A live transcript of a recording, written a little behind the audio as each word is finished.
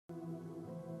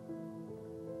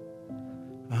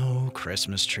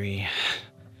Christmas tree.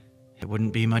 It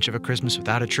wouldn't be much of a Christmas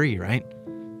without a tree, right?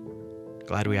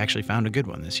 Glad we actually found a good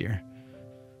one this year.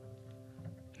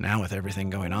 Now with everything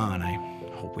going on, I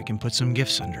hope we can put some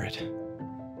gifts under it.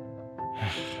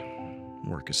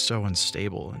 Work is so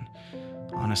unstable, and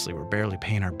honestly, we're barely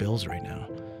paying our bills right now.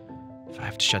 If I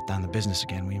have to shut down the business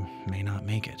again, we may not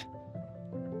make it.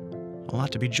 A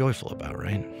lot to be joyful about,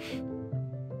 right?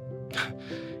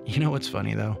 You know what's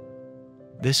funny, though?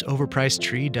 This overpriced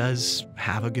tree does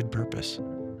have a good purpose.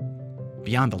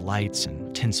 Beyond the lights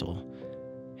and tinsel,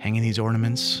 hanging these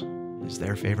ornaments is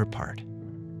their favorite part.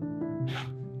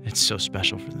 It's so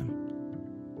special for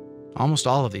them. Almost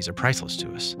all of these are priceless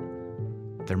to us.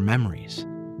 They're memories,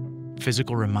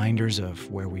 physical reminders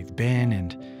of where we've been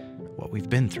and what we've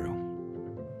been through.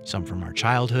 Some from our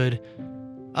childhood,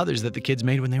 others that the kids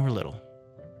made when they were little.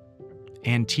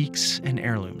 Antiques and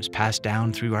heirlooms passed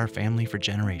down through our family for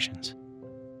generations.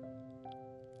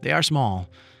 They are small,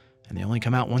 and they only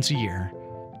come out once a year,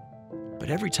 but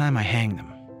every time I hang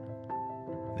them,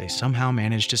 they somehow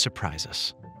manage to surprise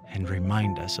us and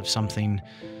remind us of something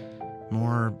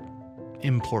more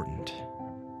important.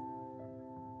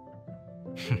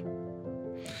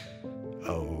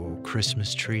 Oh,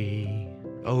 Christmas tree,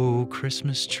 oh,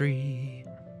 Christmas tree.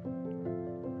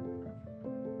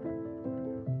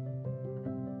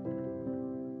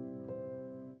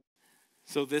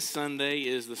 So this Sunday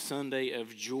is the Sunday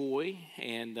of joy,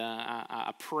 and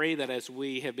I pray that as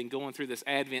we have been going through this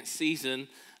Advent season,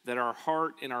 that our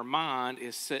heart and our mind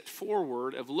is set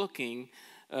forward of looking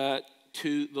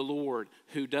to the Lord,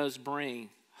 who does bring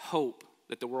hope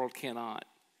that the world cannot,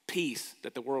 peace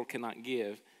that the world cannot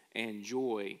give, and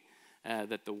joy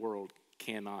that the world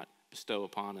cannot bestow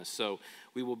upon us. So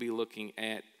we will be looking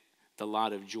at the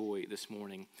light of joy this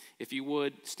morning. If you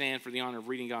would, stand for the honor of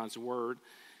reading God's word.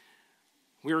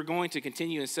 We are going to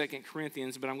continue in 2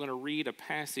 Corinthians, but I'm going to read a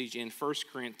passage in 1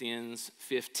 Corinthians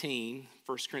 15.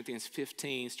 1 Corinthians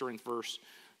 15, starting verse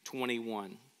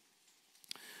 21.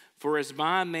 For as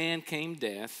by a man came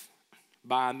death,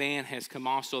 by a man has come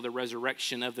also the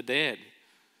resurrection of the dead.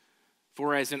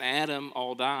 For as in Adam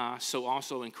all die, so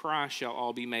also in Christ shall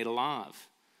all be made alive.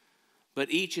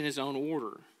 But each in his own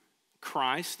order.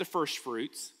 Christ the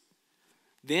firstfruits,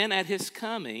 then at his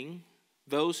coming,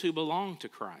 those who belong to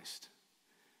Christ.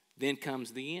 Then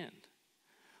comes the end,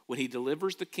 when he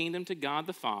delivers the kingdom to God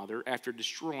the Father after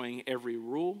destroying every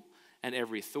rule and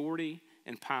every authority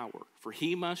and power. For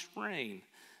he must reign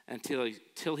until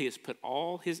he has put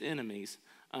all his enemies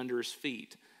under his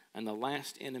feet. And the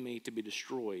last enemy to be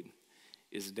destroyed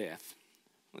is death.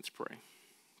 Let's pray.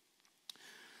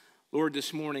 Lord,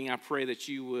 this morning I pray that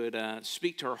you would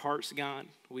speak to our hearts, God.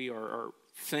 We are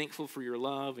thankful for your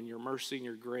love and your mercy and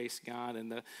your grace, God,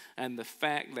 and the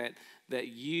fact that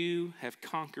you have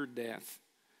conquered death.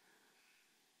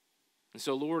 And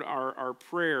so, Lord, our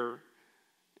prayer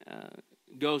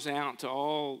goes out to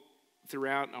all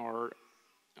throughout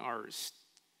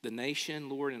the nation,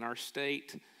 Lord, in our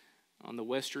state, on the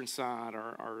western side,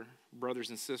 our brothers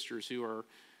and sisters who are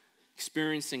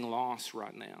experiencing loss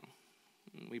right now.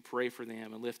 And we pray for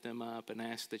them and lift them up and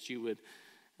ask that you would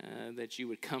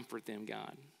comfort them,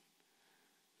 God.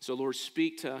 So, Lord,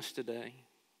 speak to us today.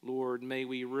 Lord, may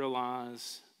we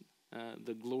realize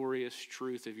the glorious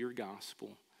truth of your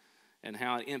gospel and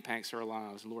how it impacts our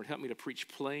lives. Lord, help me to preach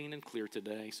plain and clear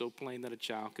today, so plain that a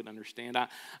child could understand.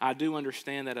 I do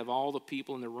understand that of all the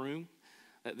people in the room,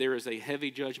 that there is a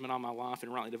heavy judgment on my life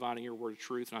in rightly dividing your word of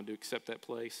truth, and I do accept that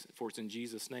place. For it's in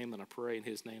Jesus' name that I pray, in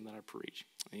his name that I preach.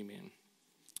 Amen.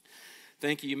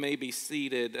 Thank you. You may be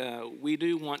seated. We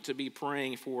do want to be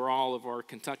praying for all of our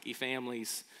Kentucky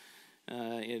families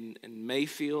in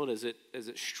Mayfield as it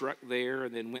struck there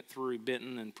and then went through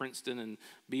Benton and Princeton and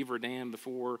Beaver Dam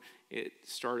before it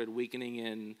started weakening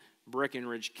in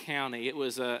Breckinridge County. It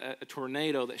was a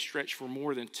tornado that stretched for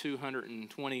more than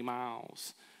 220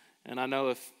 miles. And I know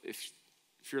if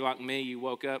you're like me, you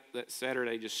woke up that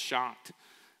Saturday just shocked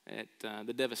at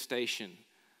the devastation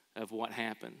of what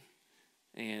happened.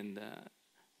 And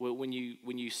when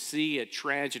you see a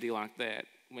tragedy like that,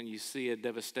 when you see a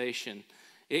devastation,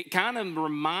 it kind of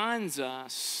reminds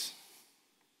us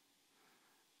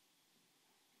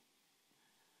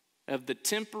of the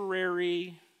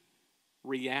temporary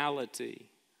reality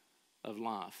of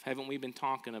life. Haven't we been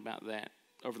talking about that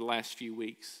over the last few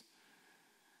weeks?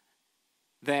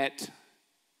 That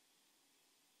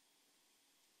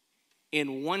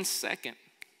in 1 second,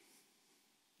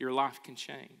 your life can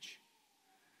change.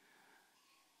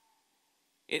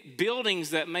 Buildings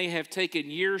that may have taken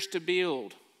years to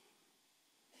build,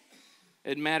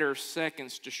 in a matter of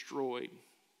seconds destroyed.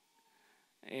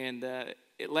 And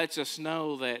it lets us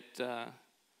know that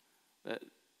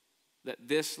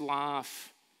this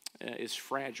life is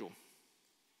fragile.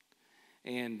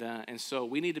 And so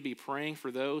we need to be praying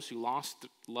for those who lost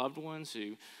loved ones,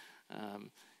 who,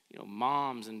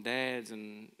 moms and dads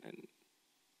and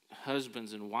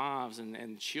husbands and wives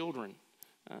and children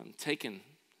taken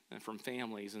from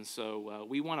families. And so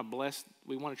we want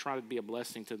to try to be a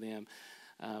blessing to them.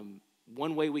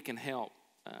 One way we can help,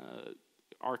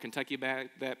 our Kentucky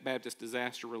Baptist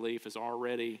Disaster Relief is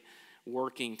already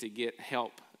working to get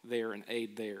help there and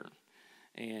aid there.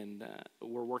 And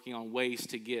we're working on ways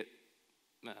to get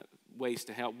ways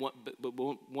to help. But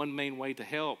one main way to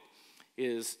help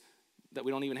is that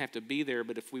we don't even have to be there,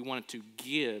 but if you wanted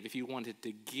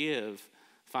to give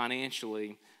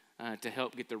financially to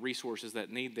help get the resources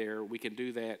that need there, we can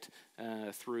do that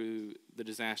through the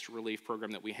disaster relief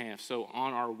program that we have. So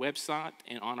on our website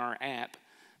and on our app,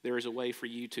 there is a way for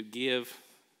you to give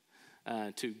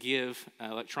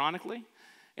electronically.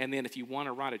 And then if you want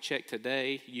to write a check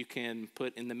today, you can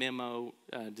put in the memo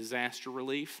disaster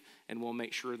relief, and we'll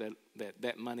make sure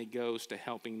that money goes to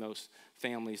helping those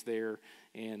families there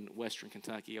in Western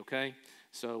Kentucky, okay?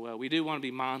 So we do want to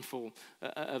be mindful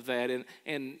of that.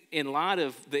 And in light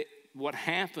of what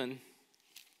happened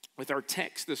with our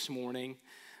text this morning,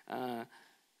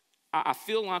 I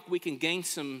feel like we can gain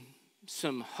some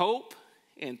hope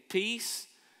and peace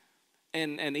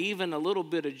and even a little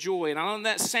bit of joy. And I know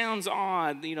that sounds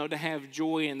odd, to have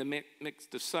joy in the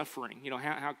midst of suffering.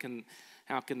 How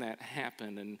can that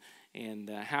happen? And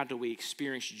how do we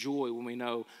experience joy when we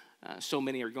know so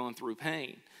many are going through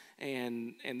pain?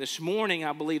 And this morning,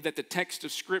 I believe that the text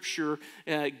of Scripture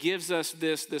gives us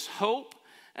this hope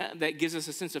that gives us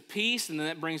a sense of peace, and then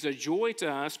that brings a joy to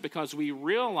us because we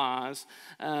realize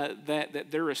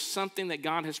that there is something that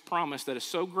God has promised that is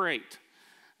so great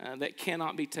that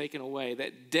cannot be taken away,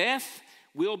 that death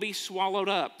will be swallowed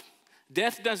up.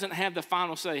 Death doesn't have the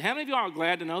final say. How many of y'all are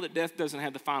glad to know that death doesn't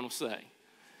have the final say?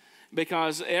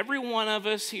 Because every one of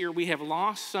us here, we have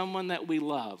lost someone that we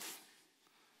love,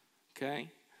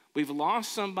 okay? We've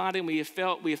lost somebody, and we have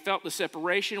felt the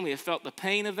separation, we have felt the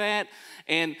pain of that.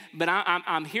 But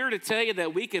I'm here to tell you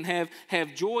that we can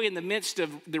have joy in the midst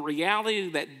of the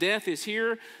reality that death is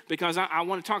here, because I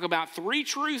want to talk about 3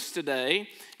 truths today,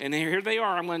 and here they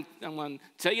are. I'm going to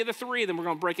tell you the 3, then we're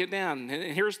going to break it down.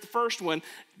 And here's the first one: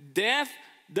 death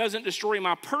doesn't destroy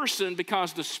my person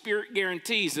because the Spirit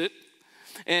guarantees it.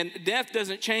 And death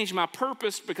doesn't change my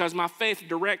purpose because my faith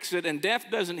directs it. And death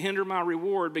doesn't hinder my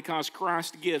reward because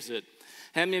Christ gives it.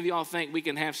 How many of y'all think we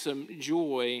can have some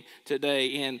joy today?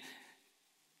 In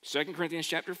 2 Corinthians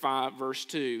chapter 5, verse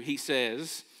 2, he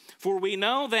says, "For we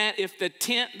know that if the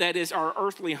tent that is our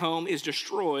earthly home is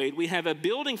destroyed, we have a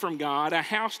building from God, a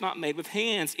house not made with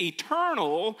hands,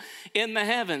 eternal in the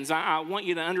heavens." I want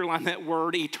you to underline that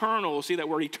word eternal. See that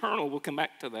word eternal? We'll come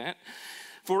back to that.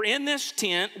 "For in this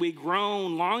tent we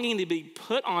groan, longing to be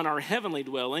put on our heavenly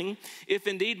dwelling, if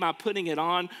indeed by putting it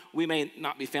on we may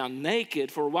not be found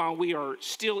naked. For while we are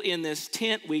still in this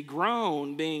tent we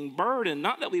groan, being burdened,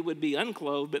 not that we would be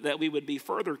unclothed, but that we would be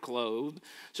further clothed,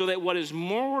 so that what is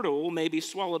mortal may be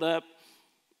swallowed up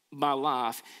by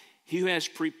life. He who has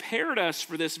prepared us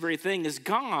for this very thing is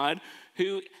God,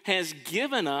 who has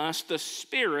given us the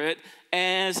Spirit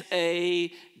as a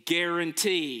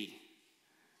guarantee."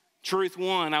 Truth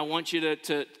 1, I want you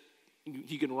to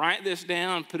you can write this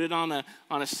down, put it on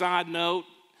a side note.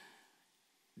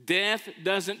 Death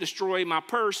doesn't destroy my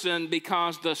person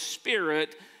because the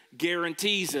Spirit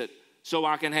guarantees it, so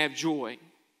I can have joy.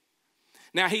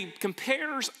 Now, he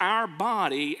compares our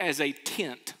body as a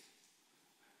tent.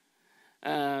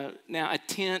 Now, a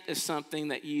tent is something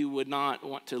that you would not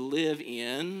want to live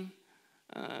in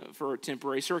for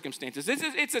temporary circumstances.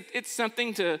 It's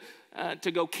something to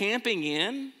go camping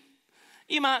in.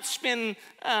 You might spend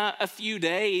a few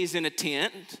days in a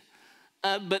tent,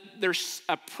 but there's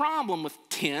a problem with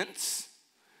tents.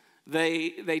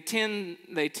 They tend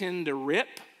to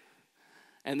rip,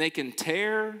 and they can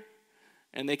tear,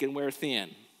 and they can wear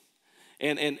thin.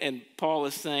 And Paul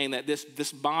is saying that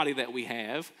this body that we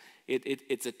have,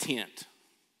 it's a tent.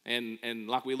 And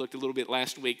like we looked a little bit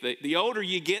last week, the older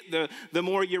you get, the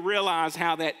more you realize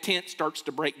how that tent starts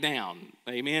to break down.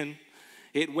 Amen.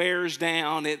 It wears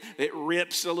down, it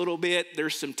rips a little bit,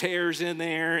 there's some tears in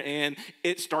there, and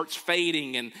it starts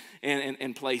fading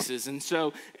in places. And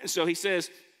so he says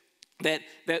that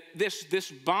this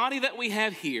body that we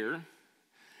have here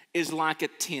is like a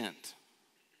tent.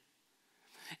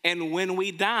 And when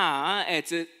we die,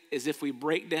 it's as if we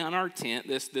break down our tent,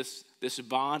 this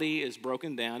body is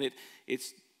broken down,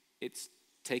 it's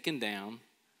taken down,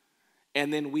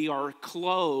 and then we are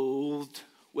clothed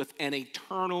with an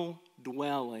eternal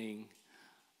dwelling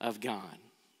of God.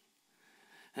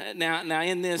 Now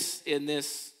in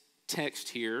this text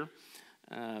here,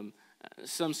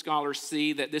 some scholars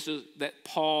see that that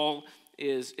Paul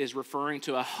is referring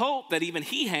to a hope that even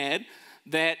he had,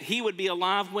 that he would be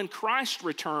alive when Christ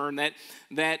returned,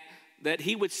 that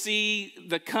he would see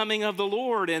the coming of the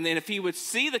Lord. And then if he would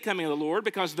see the coming of the Lord,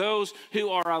 because those who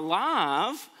are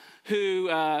alive,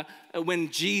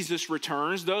 when Jesus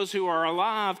returns, those who are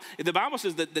alive, the Bible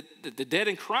says that the dead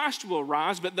in Christ will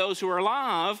rise, but those who are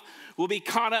alive will be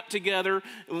caught up together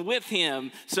with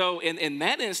him. So in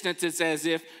that instance, it's as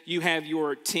if you have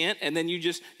your tent, and then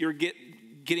you're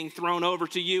getting thrown over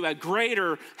to you a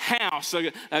greater house,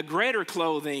 a greater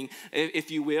clothing, if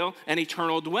you will, an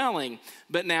eternal dwelling.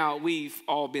 But now we've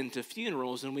all been to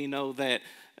funerals, and we know that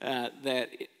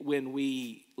when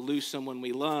we lose someone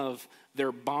we love,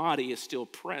 their body is still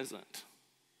present.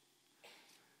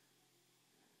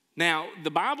 Now,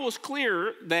 the Bible is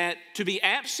clear that to be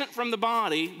absent from the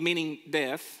body, meaning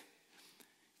death,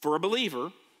 for a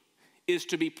believer, is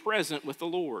to be present with the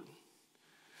Lord.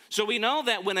 So we know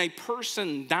that when a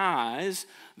person dies,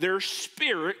 their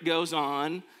spirit goes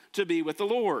on to be with the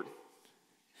Lord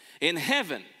in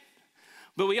heaven.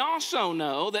 But we also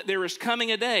know that there is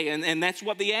coming a day, and that's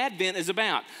what the Advent is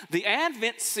about. The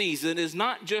Advent season is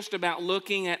not just about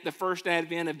looking at the first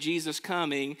Advent of Jesus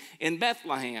coming in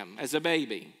Bethlehem as a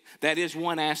baby. That is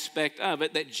one aspect of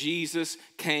it, that Jesus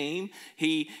came.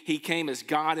 He came as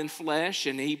God in flesh,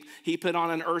 and he put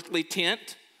on an earthly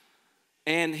tent,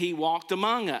 and he walked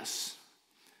among us.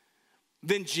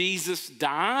 Then Jesus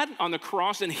died on the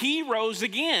cross, and he rose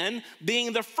again,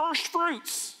 being the first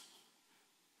fruits.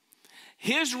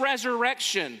 His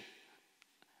resurrection,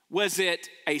 was it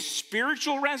a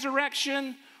spiritual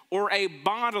resurrection or a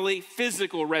bodily,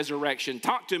 physical resurrection?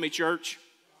 Talk to me, church.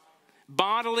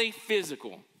 Bodily,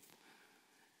 physical.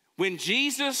 When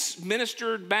Jesus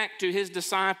ministered back to his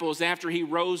disciples after he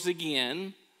rose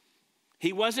again,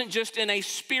 he wasn't just in a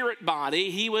spirit body,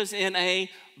 he was in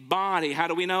a body. How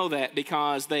do we know that?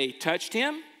 Because they touched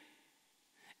him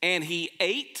and he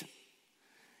ate.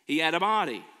 He had a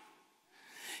body.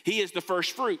 He is the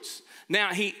first fruits. Now,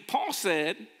 Paul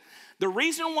said, the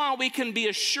reason why we can be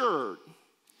assured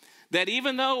that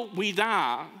even though we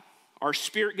die, our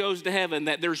spirit goes to heaven,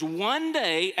 that there's one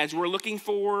day, as we're looking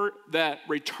for the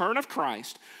return of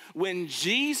Christ, when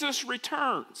Jesus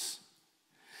returns,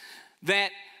 that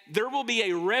there will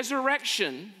be a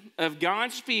resurrection of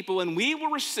God's people, and we will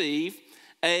receive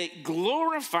a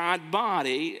glorified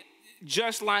body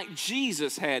just like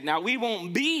Jesus had. Now, we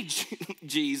won't be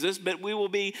Jesus, but we will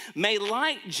be made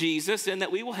like Jesus in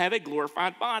that we will have a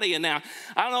glorified body. And now,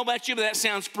 I don't know about you, but that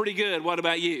sounds pretty good. What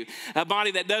about you? A body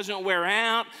that doesn't wear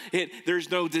out. There's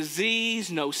no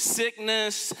disease, no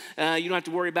sickness. You don't have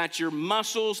to worry about your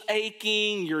muscles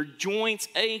aching, your joints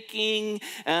aching.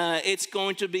 It's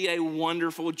going to be a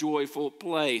wonderful, joyful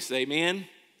place. Amen?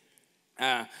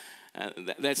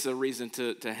 That's a reason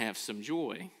to have some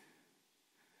joy.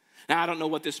 Now, I don't know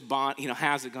what this bond,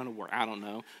 how's it going to work? I don't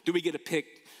know. Do we get to pick,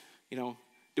 do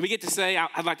we get to say,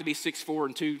 I'd like to be 6'4"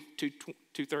 and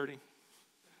 230?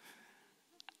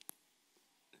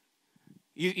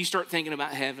 You start thinking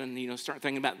about heaven, start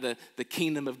thinking about the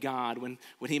kingdom of God when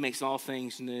he makes all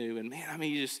things new. And man, I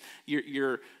mean,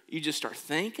 you just start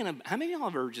thinking about, how many of y'all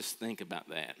ever just think about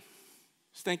that?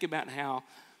 Just think about how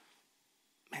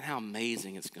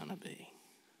amazing it's going to be.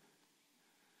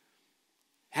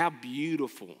 How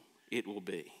beautiful it will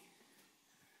be.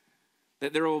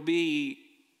 That there will be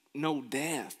no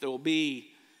death. There will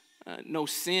be no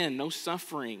sin, no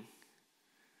suffering.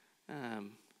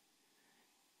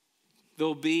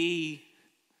 There'll be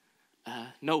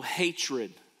no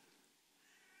hatred.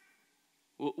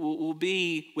 We'll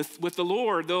be with the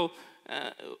Lord.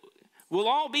 We'll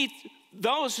all be,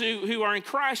 those who are in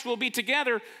Christ will be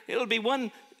together. It'll be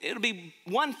one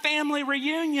family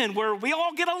reunion where we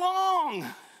all get along.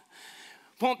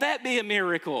 Won't that be a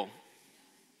miracle?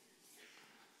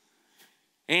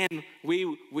 And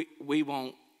we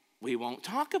won't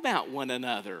talk about one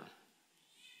another.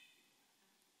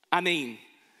 I mean,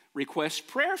 request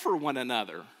prayer for one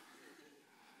another.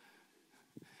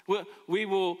 We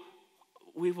will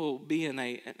be in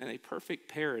a perfect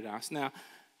paradise. Now,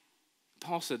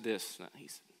 Paul said this. He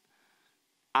said,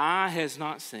 "Eye has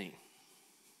not seen,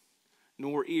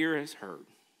 nor ear has heard,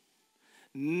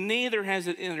 neither has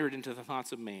it entered into the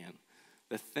thoughts of man,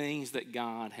 the things that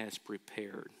God has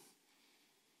prepared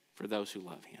for those who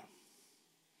love him."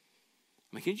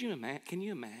 I mean, can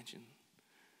you imagine?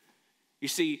 You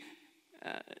see,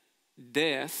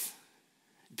 death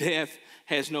Death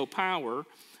has no power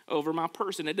over my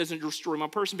person. It doesn't destroy my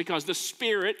person because the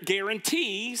Spirit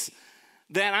guarantees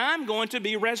that I'm going to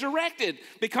be resurrected,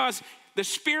 because the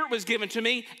Spirit was given to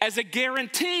me as a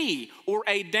guarantee or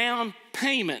a down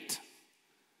payment.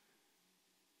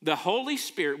 The Holy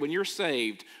Spirit, when you're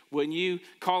saved, when you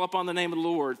call upon the name of the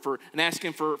Lord and ask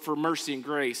Him for mercy and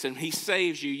grace, and He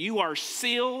saves you, you are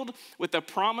sealed with the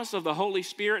promise of the Holy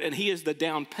Spirit, and He is the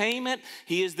down payment.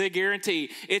 He is the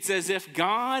guarantee. It's as if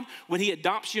God, when He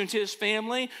adopts you into His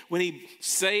family, when He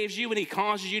saves you, when He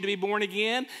causes you to be born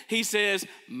again, He says,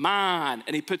 mine,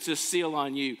 and He puts His seal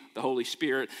on you, the Holy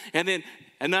Spirit. And then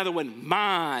another one,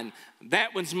 mine.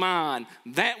 That one's mine.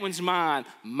 That one's mine.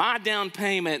 My down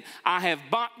payment. I have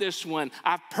bought this one.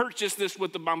 I've purchased this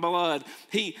with my blood.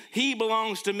 He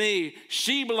belongs to me.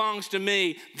 She belongs to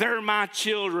me. They're my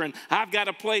children. I've got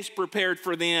a place prepared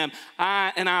for them.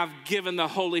 And I've given the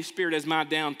Holy Spirit as my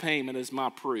down payment, as my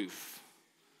proof.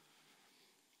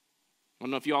 I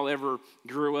don't know if y'all ever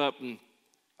grew up and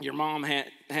your mom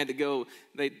had to go.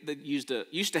 They used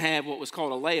to have what was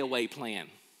called a layaway plan.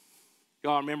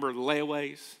 Y'all remember the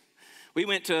layaways? We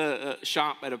went to a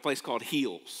shop at a place called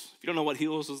Heels. If you don't know what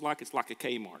Heels is like, it's like a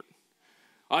Kmart.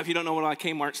 Oh, if you don't know what a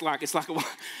Kmart's like, it's like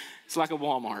a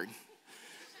Walmart.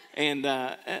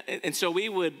 And so we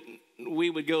would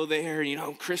go there,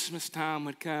 and Christmas time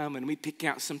would come, and we'd pick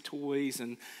out some toys,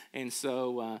 and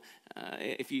so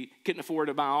if you couldn't afford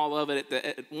to buy all of it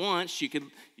at once, you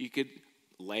could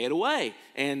lay it away,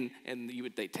 and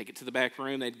they'd take it to the back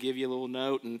room. They'd give you a little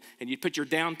note, and you'd put your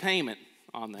down payment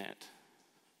on that.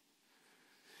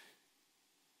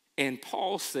 And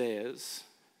Paul says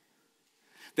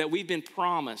that we've been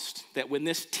promised that when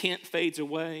this tent fades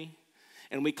away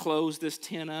and we close this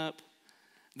tent up,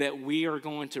 that we are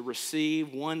going to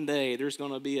receive one day,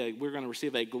 we're going to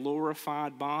receive a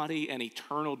glorified body, an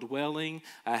eternal dwelling,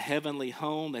 a heavenly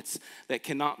home that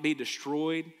cannot be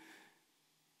destroyed.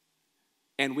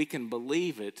 And we can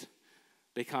believe it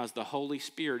because the Holy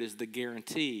Spirit is the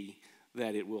guarantee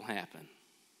that it will happen.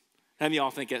 How many of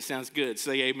y'all think that sounds good?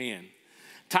 Say amen.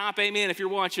 Type amen. If you're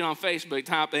watching on Facebook,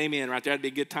 type amen right there. That'd be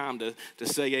a good time to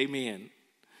say amen.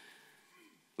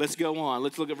 Let's go on.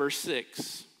 Let's look at verse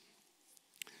 6.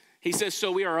 He says, so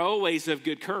we are always of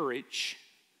good courage.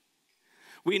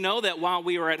 We know that while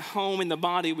we are at home in the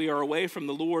body, we are away from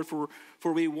the Lord, for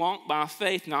we walk by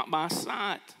faith, not by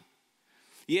sight.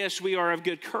 Yes, we are of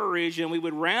good courage, and we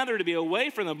would rather to be away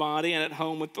from the body and at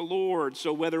home with the Lord.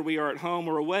 So whether we are at home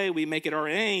or away, we make it our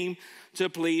aim to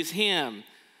please Him.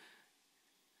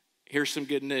 Here's some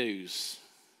good news.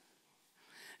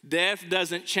 Death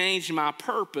doesn't change my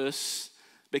purpose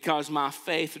because my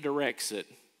faith directs it.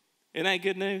 Isn't that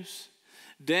good news?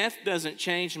 Death doesn't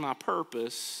change my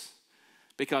purpose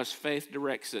because faith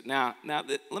directs it. Now,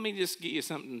 let me just give you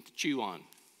something to chew on.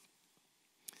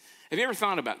 Have you ever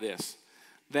thought about this?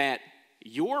 That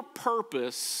your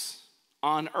purpose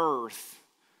on earth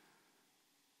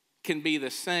can be the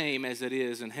same as it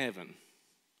is in heaven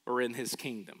or in His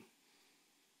kingdom.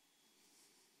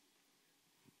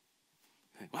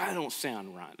 Well, that don't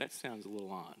sound right. That sounds a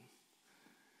little odd.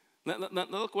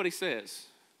 Look what he says.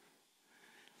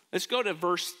 Let's go to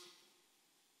verse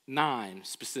 9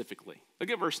 specifically.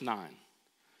 Look at verse 9.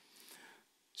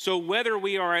 So whether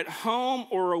we are at home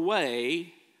or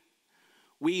away,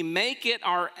 we make it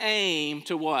our aim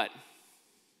to what?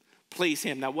 Please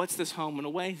Him. Now, what's this home and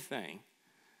away thing?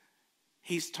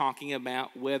 He's talking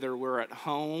about whether we're at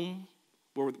home,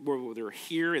 whether we're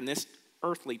here in this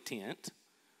earthly tent,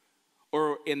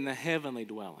 or in the heavenly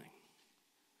dwelling,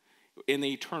 in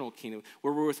the eternal kingdom,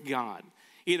 where we're with God,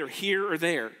 either here or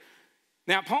there.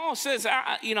 Now, Paul says,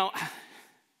 I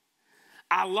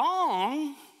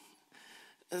long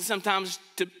sometimes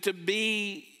to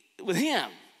be with Him,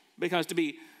 because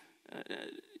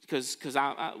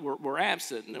we're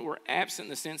absent, and we're absent in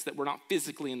the sense that we're not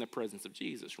physically in the presence of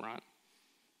Jesus, right?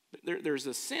 There's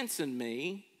a sense in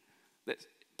me that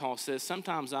Paul says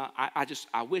sometimes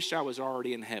I wish I was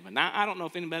already in heaven. Now, I don't know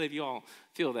if anybody of y'all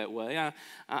feel that way.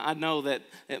 I know that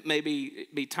it may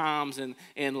be times in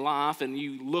life, and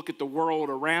you look at the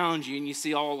world around you and you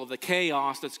see all of the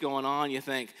chaos that's going on. You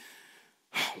think,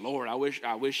 oh, Lord, I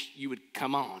wish you would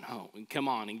come on home and come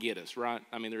on and get us, right?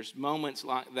 I mean, there's moments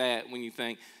like that when you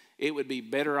think it would be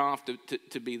better off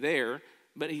to be there.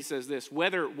 But he says this,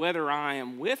 whether I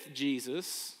am with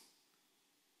Jesus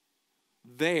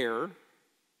there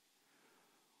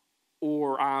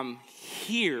or I'm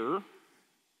here,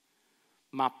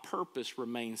 my purpose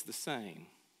remains the same.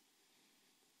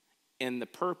 And the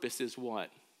purpose is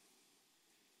what?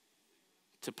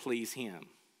 To please Him.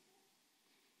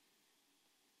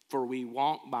 For we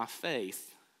walk by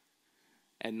faith,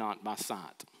 and not by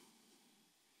sight.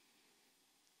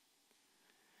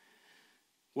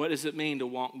 What does it mean to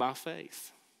walk by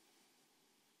faith?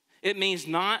 It means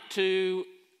not to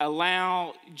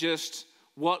allow just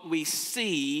what we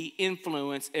see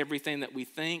influence everything that we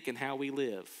think and how we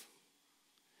live.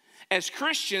 As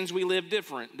Christians, we live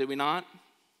different, do we not?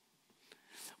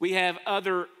 We have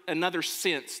another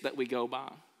sense that we go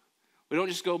by. We don't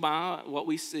just go by what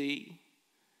we see.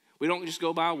 We don't just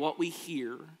go by what we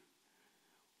hear.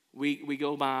 We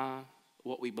go by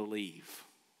what we believe,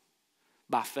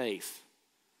 by faith.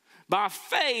 By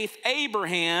faith,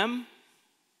 Abraham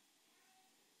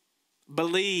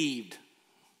believed.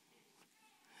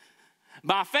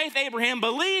 By faith, Abraham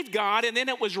believed God, and then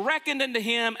it was reckoned unto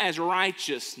him as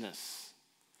righteousness.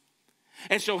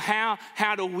 And so how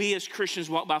do we as Christians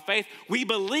walk by faith? We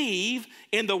believe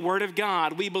in the Word of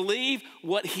God. We believe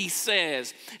what He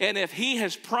says. And if He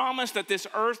has promised that this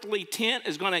earthly tent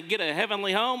is going to get a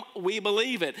heavenly home, we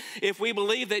believe it. If we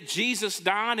believe that Jesus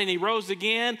died and He rose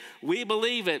again, we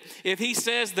believe it. If He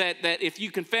says that if you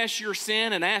confess your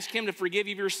sin and ask Him to forgive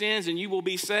you of your sins and you will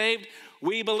be saved,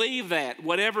 we believe that.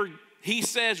 Whatever He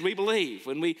says, we believe.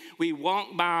 When we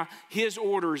walk by His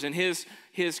orders and His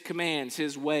commands,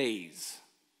 His ways.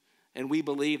 And we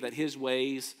believe that His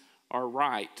ways are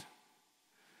right.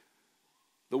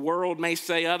 The world may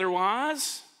say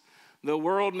otherwise. The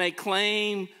world may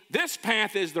claim this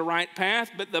path is the right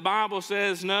path, but the Bible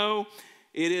says no,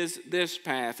 it is this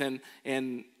path.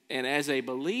 And as a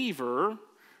believer,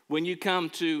 when you come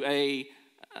to a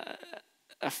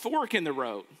fork in the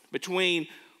road between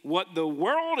what the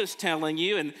world is telling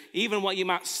you and even what you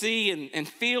might see and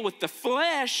feel with the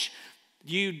flesh,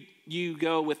 you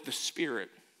go with the Spirit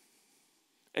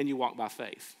and you walk by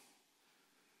faith.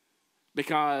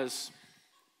 Because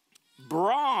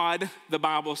broad, the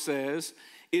Bible says,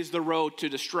 is the road to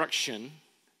destruction.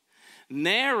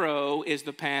 Narrow is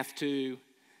the path to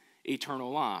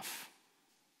eternal life.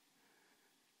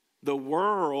 The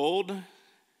world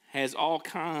has all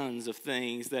kinds of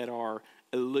things that are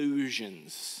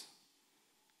illusions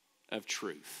of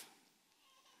truth,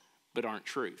 but aren't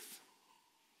truth.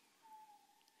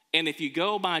 And if you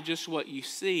go by just what you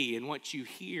see and what you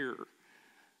hear,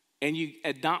 and you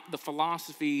adopt the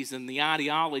philosophies and the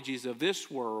ideologies of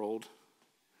this world,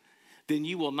 then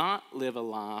you will not live a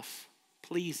life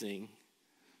pleasing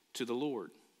to the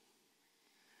Lord.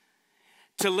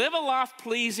 To live a life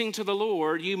pleasing to the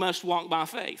Lord, you must walk by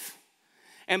faith.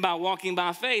 And by walking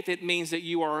by faith, it means that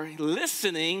you are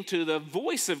listening to the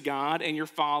voice of God and you're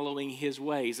following His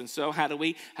ways. And so how do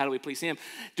we please Him?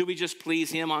 Do we just please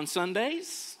Him on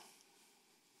Sundays?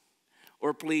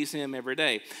 Or please Him every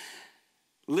day?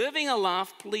 Living a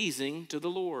life pleasing to the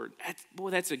Lord.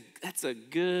 That's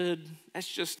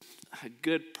just a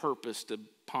good purpose to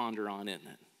ponder on, isn't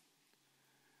it?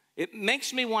 It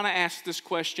makes me want to ask this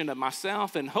question of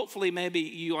myself, and hopefully maybe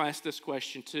you ask this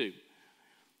question too.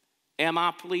 Am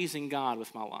I pleasing God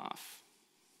with my life?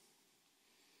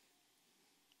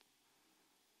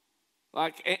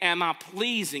 Like, am I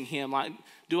pleasing Him? Like,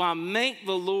 do I make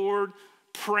the Lord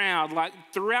proud? Like,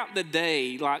 throughout the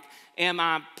day, like, am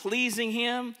I pleasing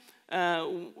Him?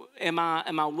 Am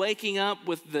I waking up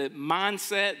with the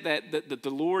mindset that the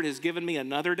Lord has given me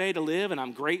another day to live, and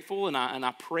I'm grateful, and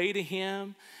I pray to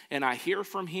Him, and I hear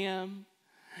from Him,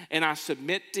 and I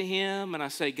submit to Him, and I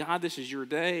say, God, this is your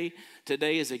day.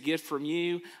 Today is a gift from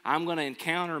you. I'm going to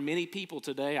encounter many people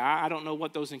today. I don't know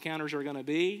what those encounters are going to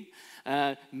be.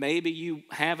 Maybe you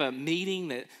have a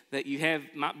meeting that you have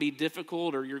might be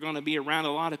difficult, or you're going to be around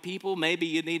a lot of people. Maybe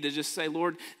you need to just say,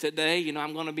 Lord, today,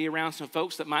 I'm going to be around some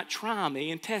folks that might try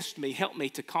me and test me. Help me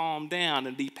to calm down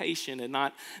and be patient and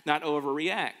not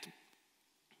overreact.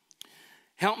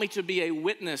 Help me to be a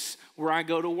witness where I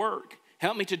go to work.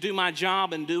 Help me to do my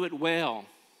job and do it well.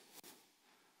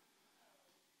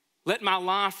 Let my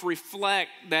life reflect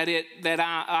that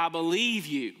I believe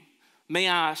you. May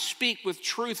I speak with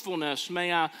truthfulness.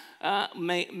 May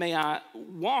I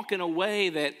walk in a way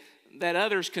that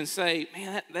others can say,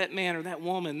 man, that man or that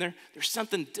woman, there's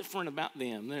something different about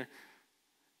them.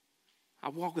 I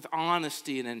walk with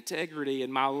honesty and integrity,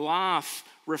 and my life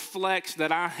reflects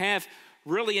that I have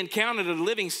really encountered a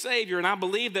living Savior, and I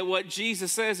believe that what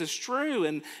Jesus says is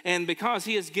true, and because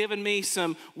He has given me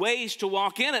some ways to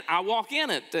walk in it, I walk in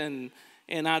it, and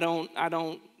I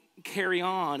don't carry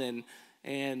on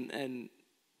and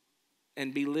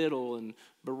belittle and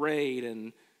berate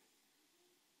and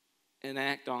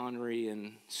act ornery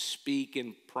and speak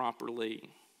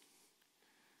improperly.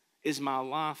 Is my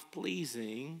life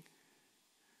pleasing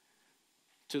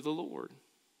to the Lord?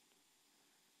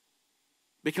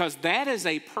 Because that is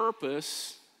a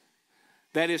purpose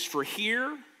that is for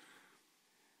here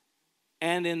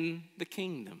and in the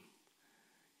kingdom.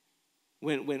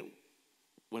 When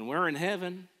we're in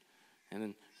heaven, and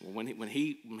then when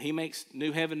he makes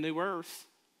new heaven, new earth,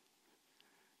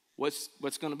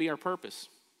 what's going to be our purpose?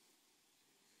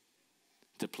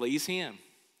 To please him.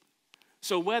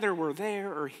 So whether we're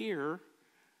there or here,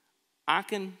 I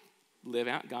can live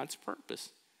out God's purpose.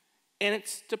 And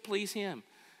it's to please him.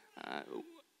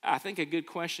 I think a good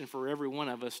question for every one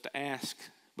of us to ask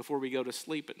before we go to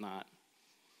sleep at night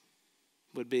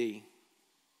would be,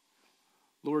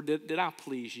 Lord, did I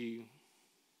please you?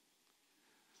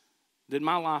 Did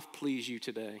my life please you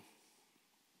today?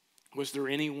 Was there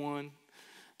anyone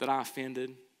that I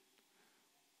offended?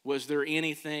 Was there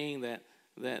anything that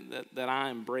I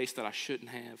embraced that I shouldn't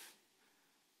have?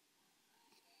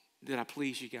 Did I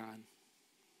please you, God?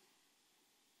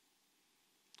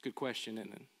 Good question,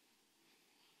 isn't it?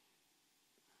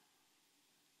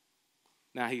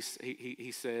 Now he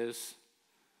says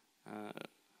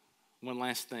one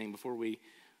last thing before we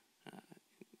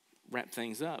wrap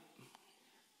things up.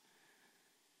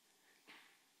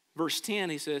 Verse 10,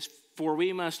 he says, "For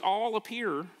we must all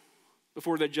appear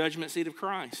before the judgment seat of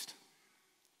Christ,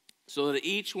 so that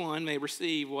each one may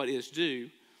receive what is due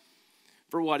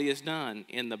for what he has done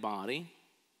in the body,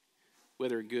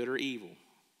 whether good or evil."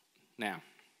 Now,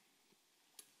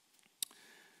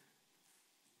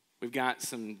 we've got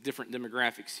some different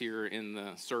demographics here in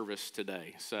the service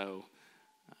today. So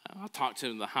I'll talk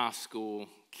to the high school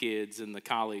kids and the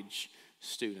college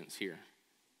students here.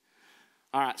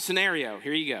 All right, scenario,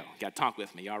 here you go. Got to talk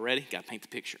with me. Y'all ready? Got to paint the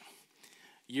picture.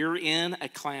 You're in a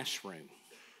classroom,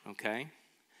 okay?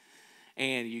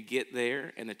 And you get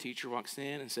there, and the teacher walks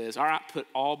in and says, all right, put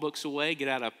all books away. Get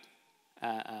out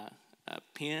a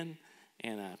pen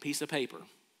and a piece of paper.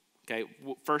 Okay,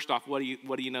 first off, what do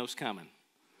you know is coming?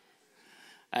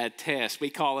 A test. We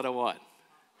call it a what?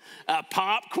 A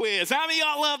pop quiz. How many of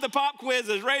y'all love the pop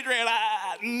quizzes? Raise your hand.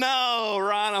 No,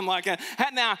 right? I'm like,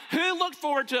 now, who looked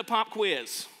forward to a pop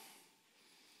quiz?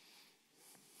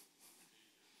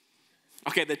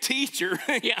 Okay, the teacher.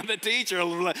 Yeah, the teacher.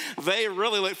 They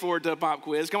really look forward to a pop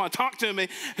quiz. Come on, talk to me.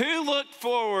 Who looked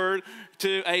forward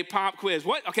to a pop quiz?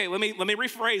 What? Okay, let me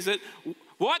rephrase it.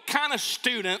 What kind of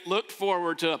student looked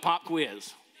forward to a pop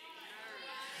quiz?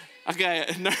 Okay,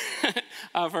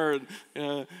 I've heard.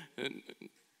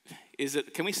 Is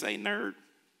it? Can we say nerd?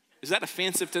 Is that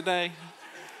offensive today?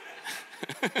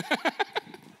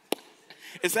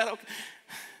 Is that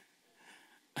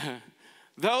okay?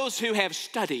 Those who have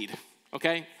studied,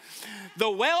 okay? The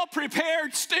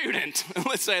well-prepared student,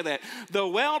 let's say that. The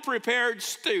well-prepared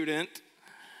student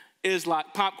is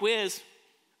like pop quiz.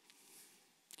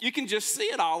 You can just see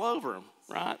it all over them,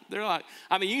 right? They're like,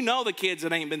 I mean, you know the kids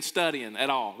that ain't been studying at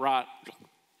all, right?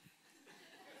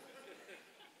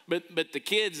 But the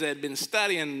kids that had been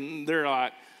studying, they're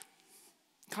like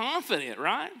confident,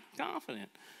 right? Confident.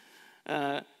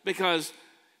 Because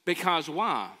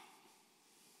why?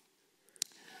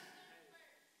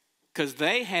 Because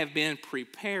they have been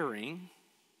preparing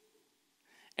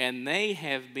and they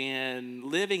have been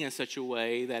living in such a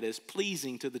way that is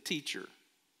pleasing to the teacher.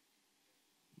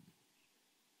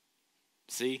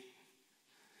 See?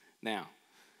 Now,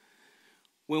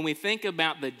 when we think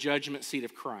about the judgment seat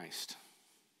of Christ,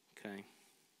 okay?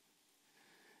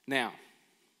 Now,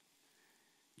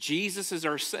 Jesus is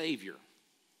our Savior,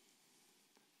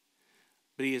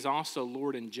 but he is also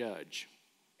Lord and Judge.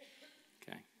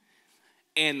 Okay?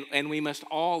 And we must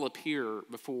all appear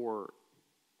before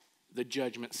the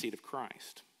judgment seat of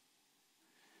Christ.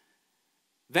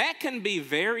 That can be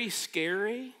very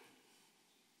scary,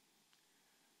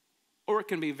 or it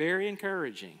can be very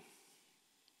encouraging,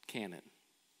 can it?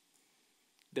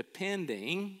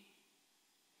 Depending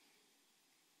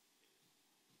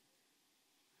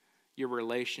your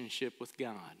relationship with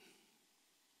God.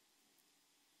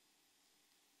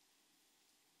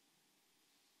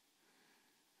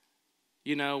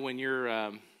 You know, when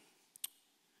you're,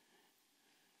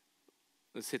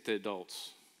 let's hit the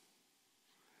adults.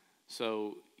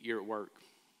 So you're at work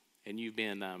and you've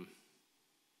been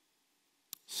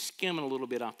skimming a little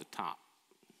bit off the top,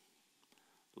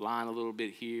 lying a little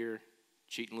bit here,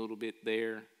 cheating a little bit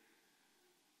there,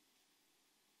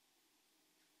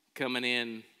 coming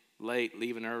in late,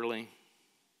 leaving early.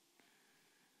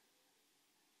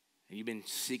 And you've been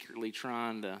secretly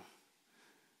trying to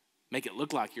make it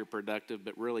look like you're productive,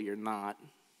 but really you're not.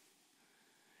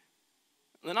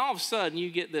 And then all of a sudden you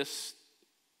get this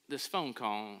phone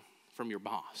call from your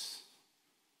boss.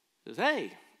 It says,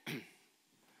 hey,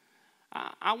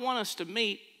 I want us to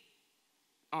meet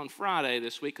on Friday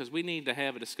this week because we need to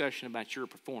have a discussion about your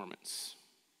performance.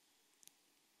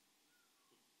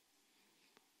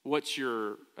 What's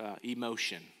your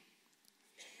emotion?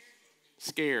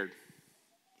 Scared.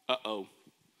 Uh-oh.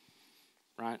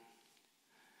 Right?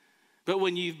 But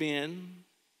when you've been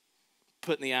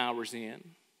putting the hours in,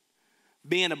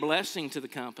 being a blessing to the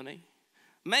company,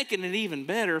 making it even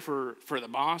better for the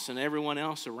boss and everyone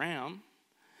else around,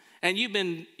 and you've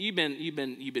been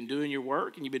doing your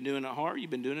work, and you've been doing it hard,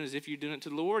 you've been doing it as if you're doing it to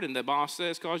the Lord, and the boss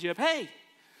calls you up, hey,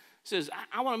 says,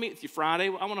 I want to meet with you Friday.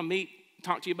 I want to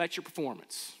talk to you about your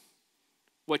performance.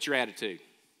 What's your attitude?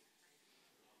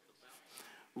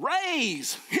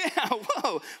 Raise. Yeah,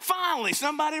 whoa, finally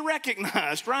somebody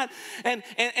recognized, right? And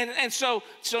so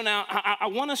now I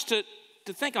want us to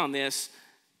think on this.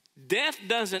 Death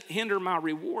doesn't hinder my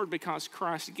reward because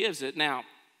Christ gives it. Now,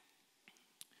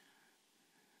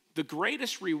 the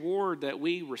greatest reward that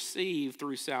we receive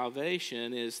through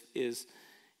salvation is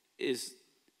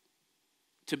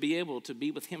to be able to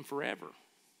be with him forever,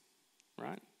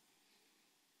 right?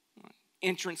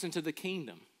 Entrance into the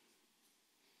kingdom.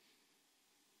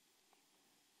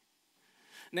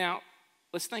 Now,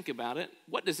 let's think about it.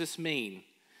 What does this mean?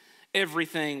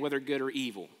 Everything, whether good or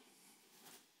evil.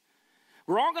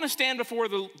 We're all going to stand before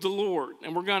the Lord,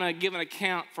 and we're going to give an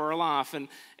account for our life.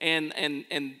 And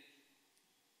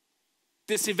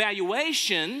this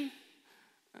evaluation,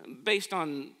 based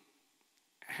on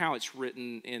how it's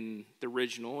written in the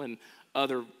original and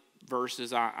other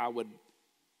verses, I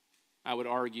would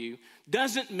argue,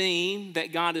 doesn't mean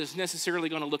that God is necessarily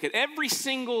going to look at every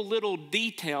single little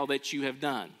detail that you have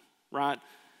done, right?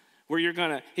 Where he's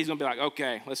going to be like,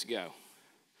 okay, let's go.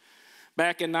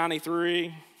 Back in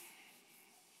 93,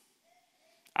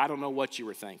 I don't know what you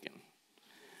were thinking.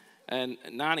 And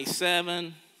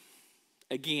 97,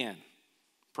 again,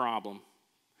 problem.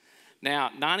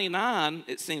 Now, 99,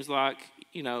 it seems like,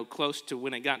 close to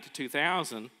when it got to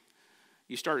 2000,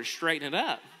 you started straightening it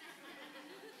up.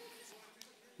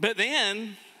 But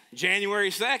then, January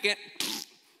 2nd,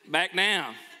 back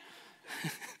down.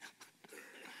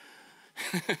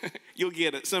 You'll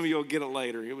get it. Some of you will get it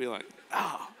later. You'll be like,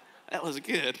 oh, that was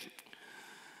good.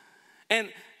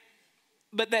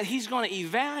 But that he's going to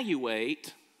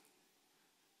evaluate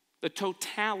the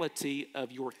totality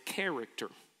of your character,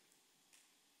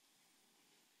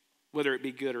 whether it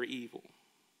be good or evil.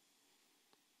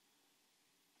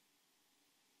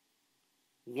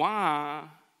 Why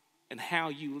and how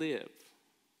you live.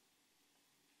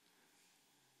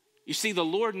 You see, the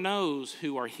Lord knows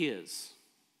who are his.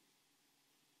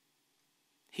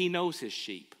 He knows his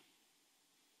sheep,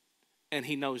 and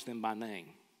he knows them by name.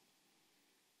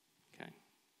 Okay.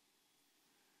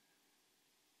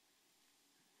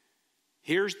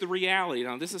 Here's the reality.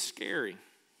 Now, this is scary.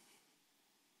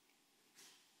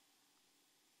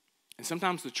 And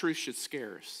sometimes the truth should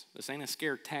scare us. This ain't a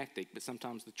scare tactic, but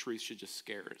sometimes the truth should just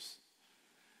scare us.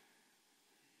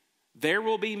 There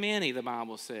will be many, the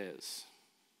Bible says,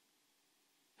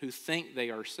 who think they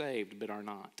are saved but are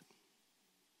not.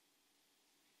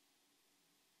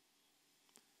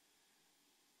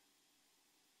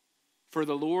 For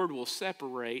the Lord will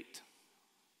separate.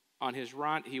 On his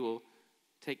right, he will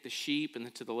take the sheep,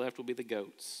 and to the left will be the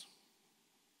goats.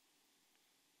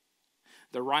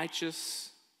 The righteous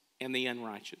and the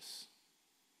unrighteous.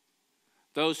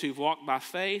 Those who've walked by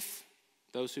faith,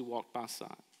 those who walked by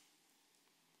sight.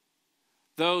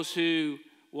 Those who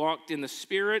walked in the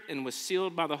Spirit and was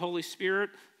sealed by the Holy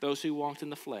Spirit, those who walked in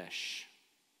the flesh.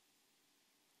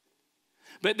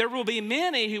 But there will be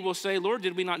many who will say, Lord,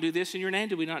 did we not do this in your name?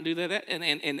 Did we not do that?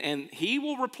 And he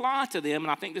will reply to them,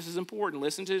 and I think this is important.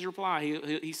 Listen to his reply.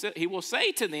 He will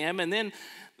say to them, and then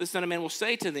the Son of Man will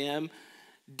say to them,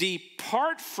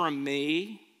 depart from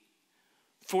me,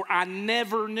 for I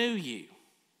never knew you.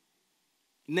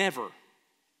 Never.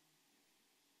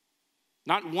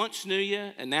 Not once knew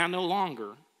you, and now no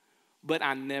longer, but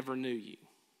I never knew you.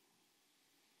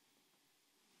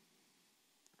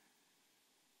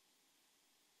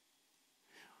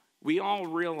 We all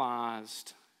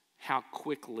realized how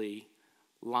quickly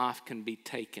life can be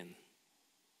taken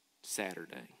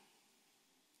Saturday.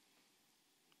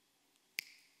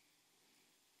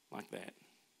 Like that.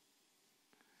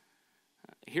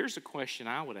 Here's a question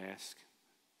I would ask.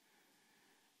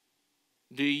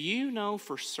 Do you know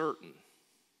for certain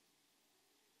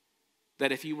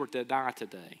that if you were to die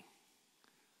today,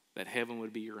 that heaven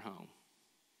would be your home?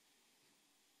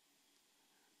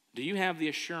 Do you have the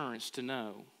assurance to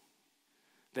know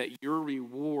that your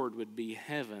reward would be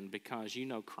heaven because you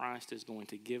know Christ is going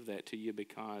to give that to you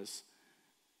because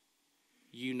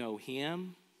you know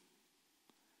him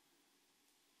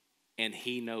and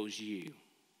he knows you?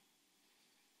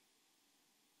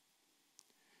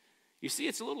 You see,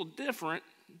 it's a little different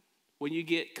when you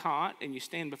get caught and you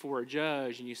stand before a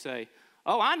judge and you say,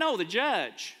 "Oh, I know the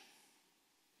judge."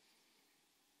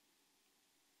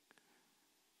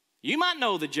 You might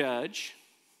know the judge,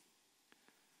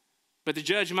 but the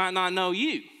judge might not know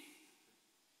you.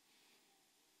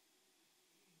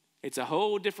 It's a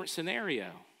whole different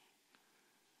scenario.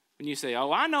 When you say,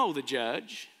 "Oh, I know the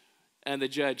judge," and the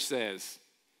judge says,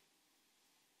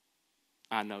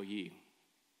 "I know you."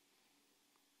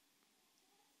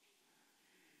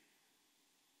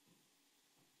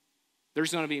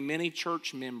 There's going to be many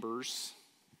church members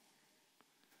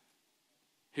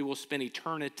who will spend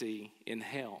eternity in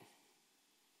hell.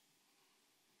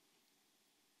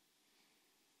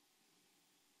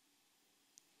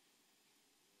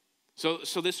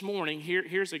 So this morning,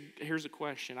 here's a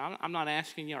question. I'm not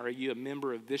asking you, are you a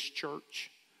member of this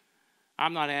church?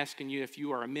 I'm not asking you if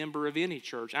you are a member of any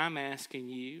church. I'm asking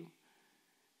you,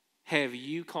 have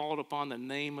you called upon the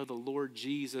name of the Lord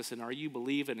Jesus, and are you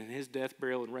believing in his death,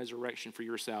 burial, and resurrection for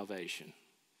your salvation?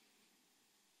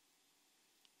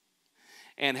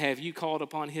 And have you called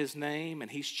upon his name,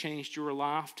 and he's changed your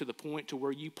life to the point to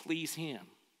where you please him?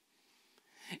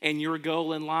 And your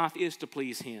goal in life is to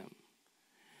please him.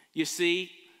 You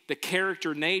see, the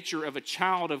character nature of a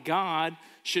child of God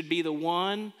should be the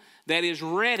one that is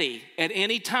ready at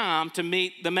any time to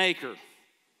meet the Maker.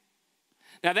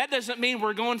 Now, that doesn't mean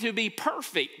we're going to be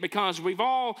perfect, because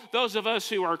those of us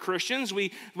who are Christians,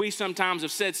 we sometimes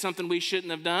have said something we shouldn't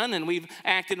have done, and we've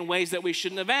acted in ways that we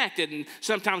shouldn't have acted, and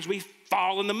sometimes we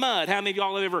fall in the mud. How many of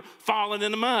y'all have ever fallen in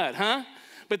the mud, huh?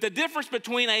 But the difference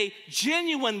between a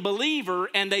genuine believer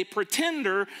and a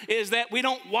pretender is that we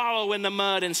don't wallow in the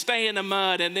mud and stay in the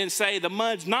mud and then say the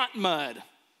mud's not mud.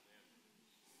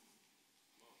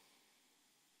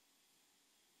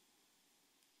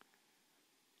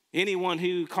 Anyone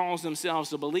who calls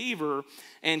themselves a believer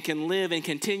and can live in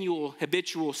continual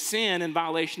habitual sin in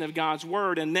violation of God's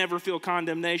word and never feel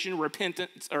condemnation,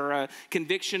 repentance, or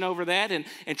conviction over that and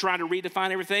try to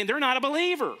redefine everything, they're not a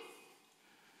believer.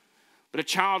 But a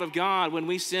child of God, when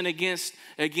we sin against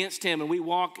him and we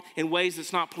walk in ways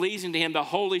that's not pleasing to him, the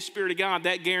Holy Spirit of God,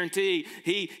 that guarantee,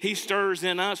 he stirs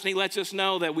in us and he lets us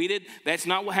know that that's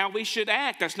not how we should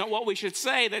act. That's not what we should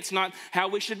say. That's not how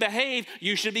we should behave.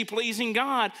 You should be pleasing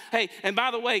God. Hey, and by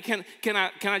the way, can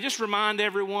I just remind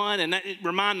everyone, and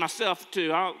remind myself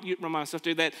too, I'll remind myself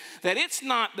too, that it's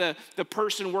not the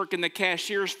person working the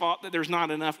cashier's fault that there's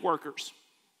not enough workers.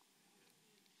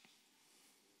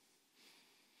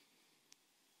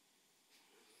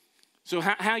 So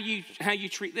how you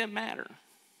treat them matter.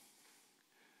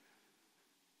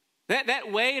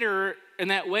 That waiter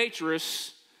and that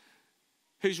waitress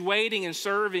who's waiting and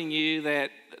serving you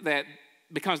that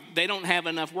because they don't have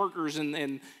enough workers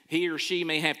and he or she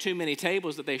may have too many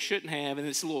tables that they shouldn't have and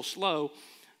it's a little slow,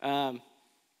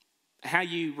 how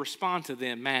you respond to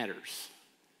them matters.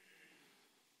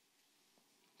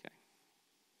 Okay.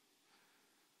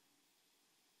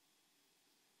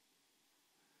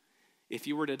 If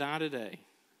you were to die today,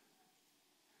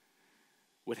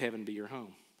 would heaven be your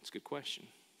home? That's a good question.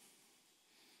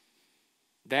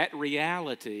 That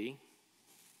reality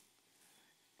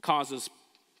causes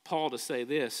Paul to say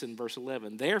this in verse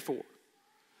 11. Therefore,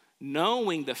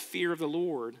 knowing the fear of the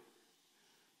Lord,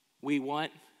 we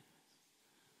what?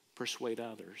 Persuade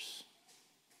others.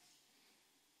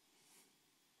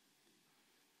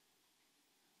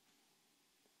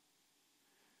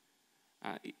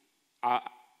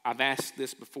 I've asked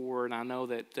this before, and I know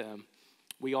that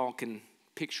we all can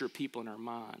picture people in our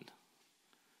mind.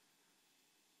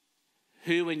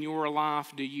 Who in your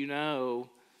life do you know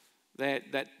that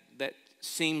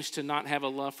seems to not have a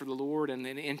love for the Lord and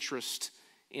an interest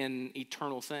in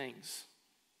eternal things?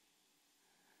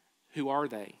 Who are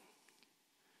they?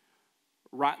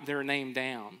 Write their name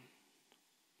down.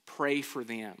 Pray for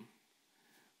them.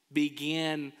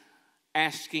 Begin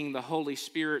asking the Holy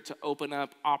Spirit to open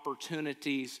up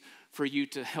opportunities for you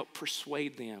to help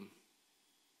persuade them.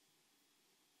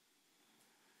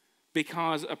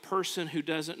 Because a person who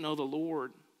doesn't know the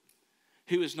Lord,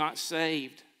 who is not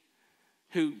saved,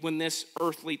 who when this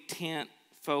earthly tent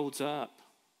folds up,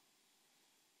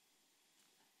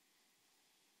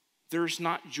 there's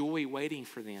not joy waiting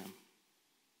for them.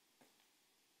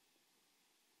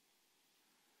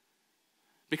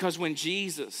 Because when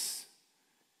Jesus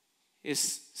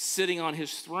is sitting on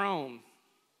his throne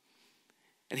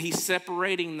and he's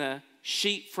separating the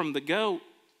sheep from the goat,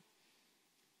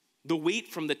 the wheat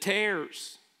from the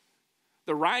tares,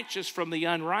 the righteous from the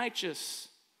unrighteous,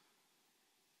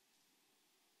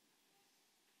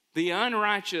 the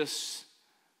unrighteous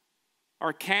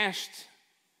are cast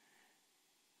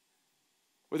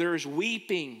where there is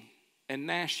weeping and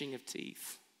gnashing of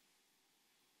teeth.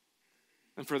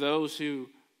 And for those who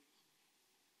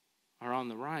are on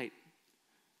the right,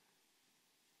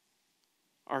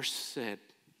 are said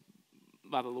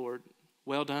by the Lord,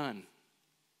 well done,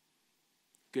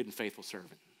 good and faithful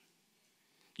servant.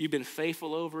 You've been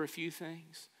faithful over a few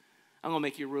things. I'm going to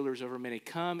make you rulers over many.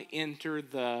 Come enter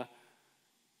the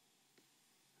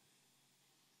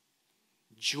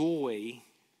joy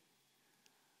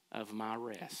of my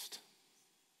rest.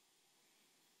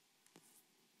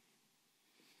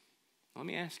 Let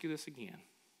me ask you this again.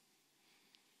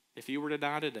 If you were to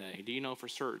die today, do you know for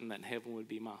certain that heaven would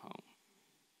be my home?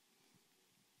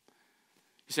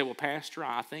 You say, well, Pastor,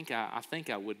 I think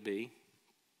I would be.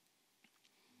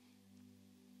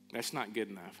 That's not good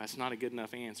enough. That's not a good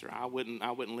enough answer. I wouldn't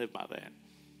live by that.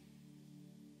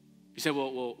 You say,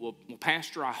 well,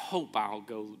 Pastor, I hope I'll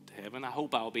go to heaven. I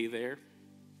hope I'll be there.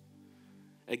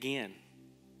 Again,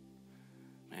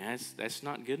 man, that's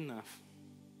not good enough.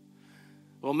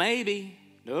 Well, maybe.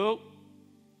 Nope.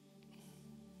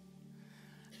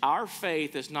 Our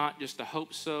faith is not just a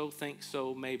hope so, think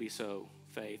so, maybe so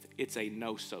faith. It's a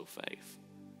no so faith.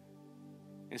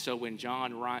 And so when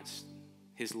John writes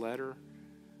his letter,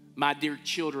 my dear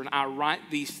children, I write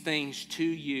these things to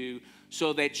you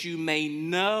so that you may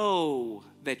know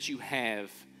that you have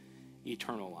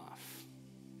eternal life.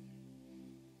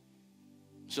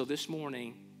 So this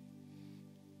morning,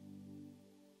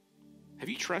 have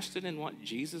you trusted in what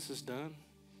Jesus has done?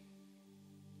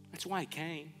 That's why he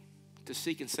came, to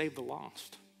seek and save the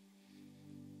lost.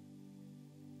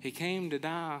 He came to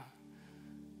die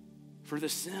for the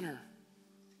sinner,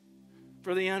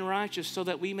 for the unrighteous, so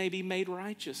that we may be made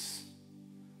righteous.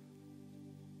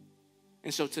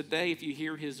 And so today, if you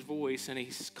hear his voice and he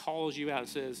calls you out and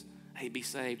says, hey, be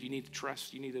saved, you need to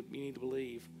trust, you need to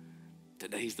believe,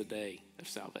 today's the day of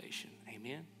salvation.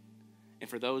 Amen? And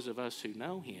for those of us who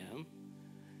know him,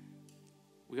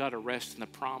 we ought to rest in the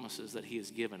promises that he has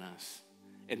given us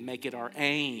and make it our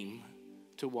aim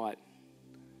to what?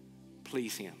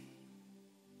 Please him.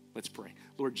 Let's pray.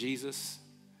 Lord Jesus,